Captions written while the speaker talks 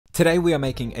Today we are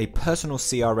making a personal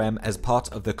CRM as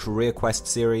part of the Career Quest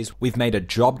series. We've made a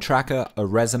job tracker, a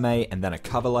resume, and then a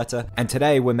cover letter. And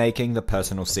today we're making the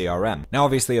personal CRM. Now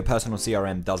obviously a personal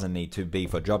CRM doesn't need to be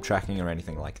for job tracking or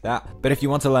anything like that. But if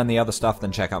you want to learn the other stuff,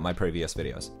 then check out my previous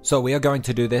videos. So we are going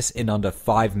to do this in under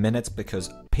 5 minutes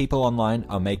because people online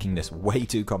are making this way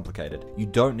too complicated. You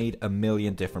don't need a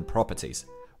million different properties.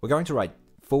 We're going to write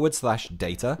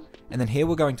 /data, and then here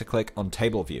we're going to click on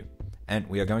table view. And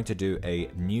we are going to do a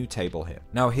new table here.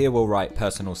 Now here we'll write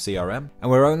personal CRM, and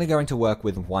we're only going to work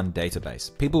with one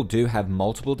database. People do have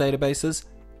multiple databases.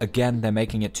 Again, they're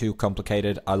making it too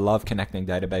complicated. I love connecting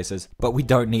databases, but we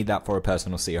don't need that for a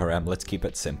personal CRM. Let's keep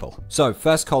it simple. So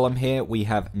first column here, we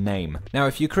have name. Now,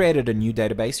 if you created a new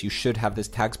database, you should have this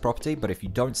tags property, but if you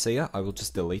don't see it, I will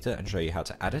just delete it and show you how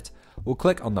to add it. We'll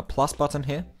click on the plus button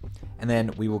here, and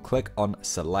then we will click on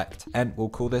select, and we'll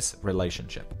call this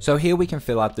relationship. So here we can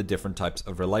fill out the different types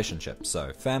of relationships.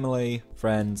 So family,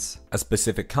 friends, a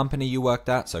specific company you worked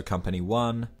at, so company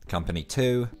 1, company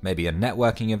 2, maybe a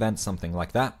networking event, something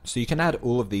like that. So you can add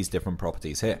all of these different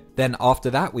properties here. Then after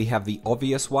that, we have the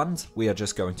obvious ones. We are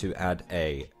just going to add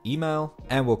a email,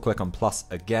 and we'll click on plus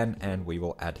again, and we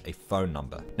will add a phone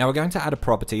number. Now we're going to add a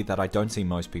property that I don't see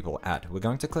most people add. We're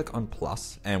going to click on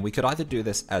plus, and we could either do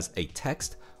this as a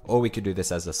text, or we could do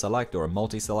this as a select or a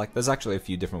multi-select. There's actually a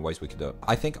few different ways we could do it.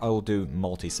 I think I will do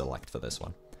multi-select for this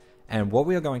one. And what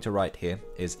we are going to write here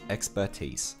is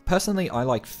expertise. Personally, I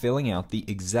like filling out the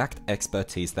exact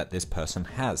expertise that this person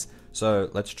has. So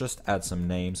let's just add some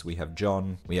names. We have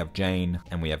John, we have Jane,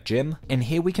 and we have Jim. And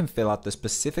here we can fill out the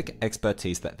specific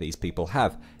expertise that these people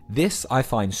have. This I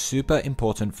find super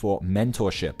important for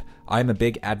mentorship. I'm a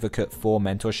big advocate for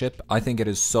mentorship. I think it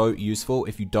is so useful.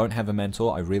 If you don't have a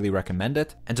mentor, I really recommend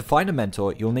it. And to find a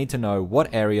mentor, you'll need to know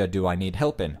what area do I need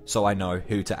help in, so I know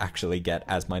who to actually get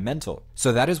as my mentor.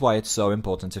 So that is why it's so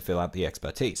important to fill out the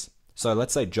expertise. So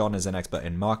let's say John is an expert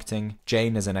in marketing,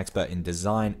 Jane is an expert in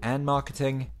design and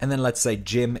marketing, and then let's say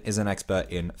Jim is an expert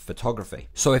in photography.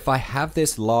 So if I have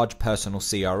this large personal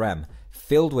CRM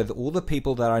filled with all the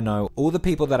people that I know, all the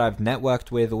people that I've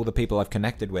networked with, all the people I've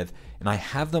connected with, and I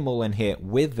have them all in here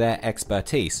with their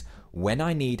expertise, when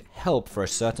I need help for a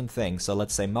certain thing, so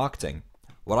let's say marketing,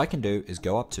 what I can do is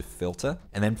go up to filter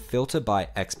and then filter by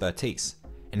expertise.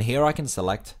 And here I can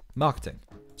select marketing.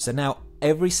 So now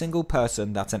every single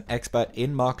person that's an expert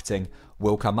in marketing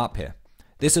will come up here.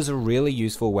 This is a really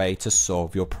useful way to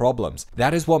solve your problems.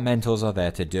 That is what mentors are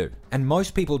there to do. And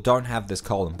most people don't have this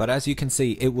column, but as you can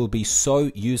see, it will be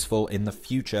so useful in the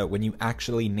future when you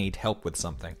actually need help with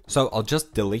something. So I'll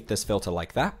just delete this filter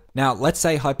like that. Now, let's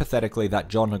say hypothetically that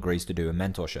John agrees to do a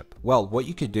mentorship. Well, what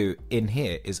you could do in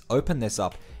here is open this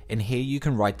up, and here you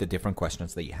can write the different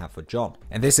questions that you have for John.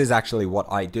 And this is actually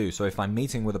what I do. So if I'm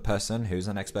meeting with a person who's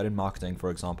an expert in marketing,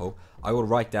 for example, I will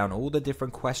write down all the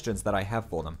different questions that I have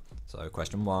for them. So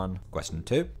question 1, question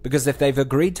 2, because if they've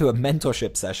agreed to a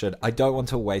mentorship session, I don't want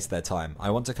to waste their time.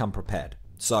 I want to come prepared.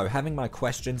 So having my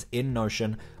questions in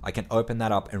Notion, I can open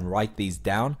that up and write these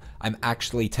down. I'm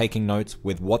actually taking notes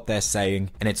with what they're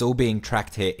saying, and it's all being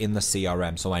tracked here in the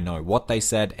CRM, so I know what they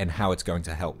said and how it's going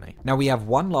to help me. Now we have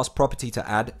one last property to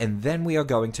add, and then we are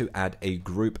going to add a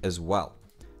group as well.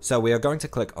 So we are going to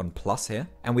click on plus here,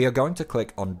 and we are going to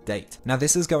click on date. Now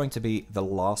this is going to be the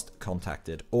last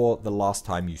contacted, or the last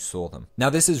time you saw them. Now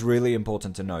this is really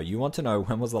important to know. You want to know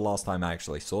when was the last time I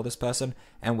actually saw this person,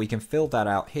 and we can fill that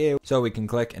out here. So we can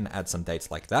click and add some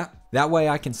dates like that. That way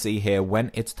I can see here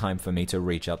when it's time for me to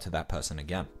reach out to that person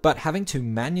again. But having to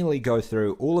manually go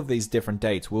through all of these different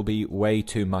dates will be way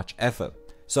too much effort.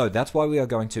 So that's why we are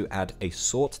going to add a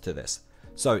sort to this.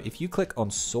 So if you click on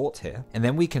sort here, and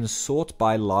then we can sort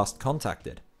by last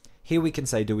contacted. Here we can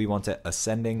say, do we want it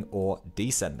ascending or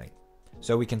descending?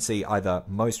 So we can see either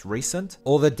most recent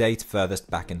or the date furthest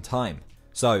back in time.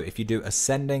 So if you do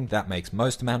ascending, that makes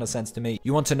most amount of sense to me.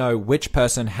 You want to know which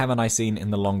person haven't I seen in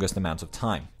the longest amount of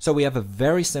time. So we have a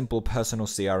very simple personal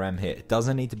CRM here. It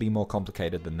doesn't need to be more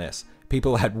complicated than this.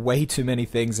 People had way too many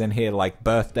things in here like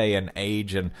birthday and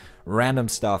age and random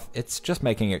stuff. It's just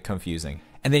making it confusing.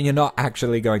 And then you're not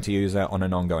actually going to use it on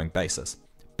an ongoing basis.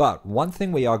 But one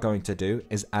thing we are going to do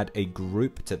is add a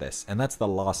group to this, and that's the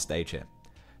last stage here.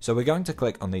 So we're going to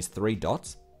click on these 3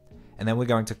 dots, and then we're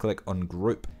going to click on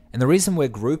group. And the reason we're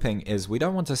grouping is we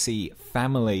don't want to see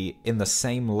family in the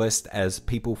same list as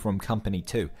people from company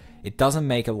 2. It doesn't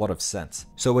make a lot of sense.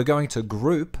 So we're going to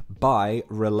group by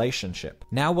relationship.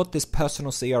 Now what this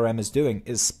personal CRM is doing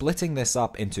is splitting this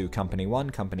up into company 1,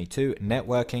 company 2,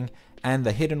 networking, and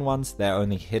the hidden ones, they're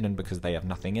only hidden because they have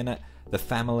nothing in it. the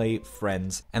family,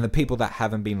 friends, and the people that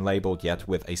haven't been labeled yet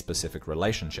with a specific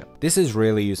relationship. This is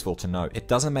really useful to know. It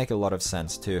doesn't make a lot of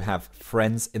sense to have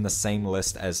friends in the same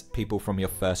list as people from your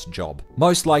first job.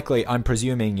 Most likely, I'm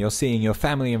presuming you're seeing your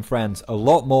family and friends a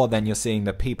lot more than you're seeing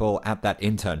the people at that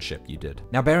internship you did.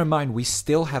 Now bear in mind, we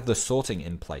still have the sorting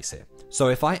in place here. So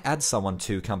if I add someone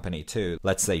to company 2,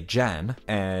 let's say Jan,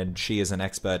 and she is an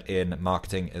expert in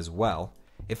marketing as well,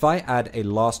 if I add a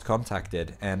last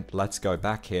contacted, and let's go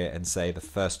back here and say the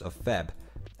 1st of Feb,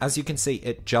 as you can see,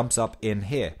 it jumps up in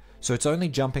here. So it's only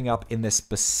jumping up in this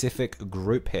specific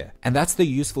group here. And that's the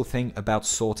useful thing about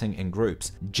sorting in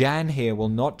groups. Jan here will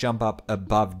not jump up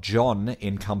above John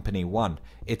in company 1.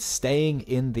 It's staying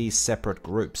in these separate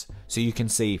groups. So you can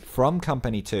see from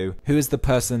company 2, who is the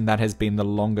person that has been the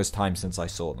longest time since I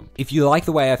saw them. If you like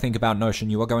the way I think about Notion,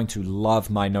 you are going to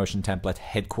love my Notion template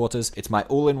headquarters. It's my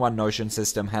all-in-one Notion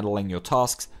system handling your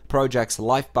tasks, projects,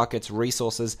 life buckets,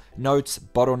 resources, notes,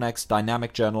 bottlenecks,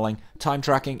 dynamic journaling, time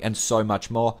tracking, and so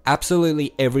much more.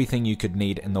 Absolutely everything you could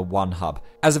need in the one hub.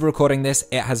 As of recording this,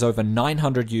 it has over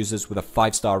 900 users with a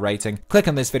 5-star rating. Click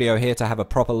on this video here to have a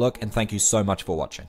proper look, and thank you so much for watching.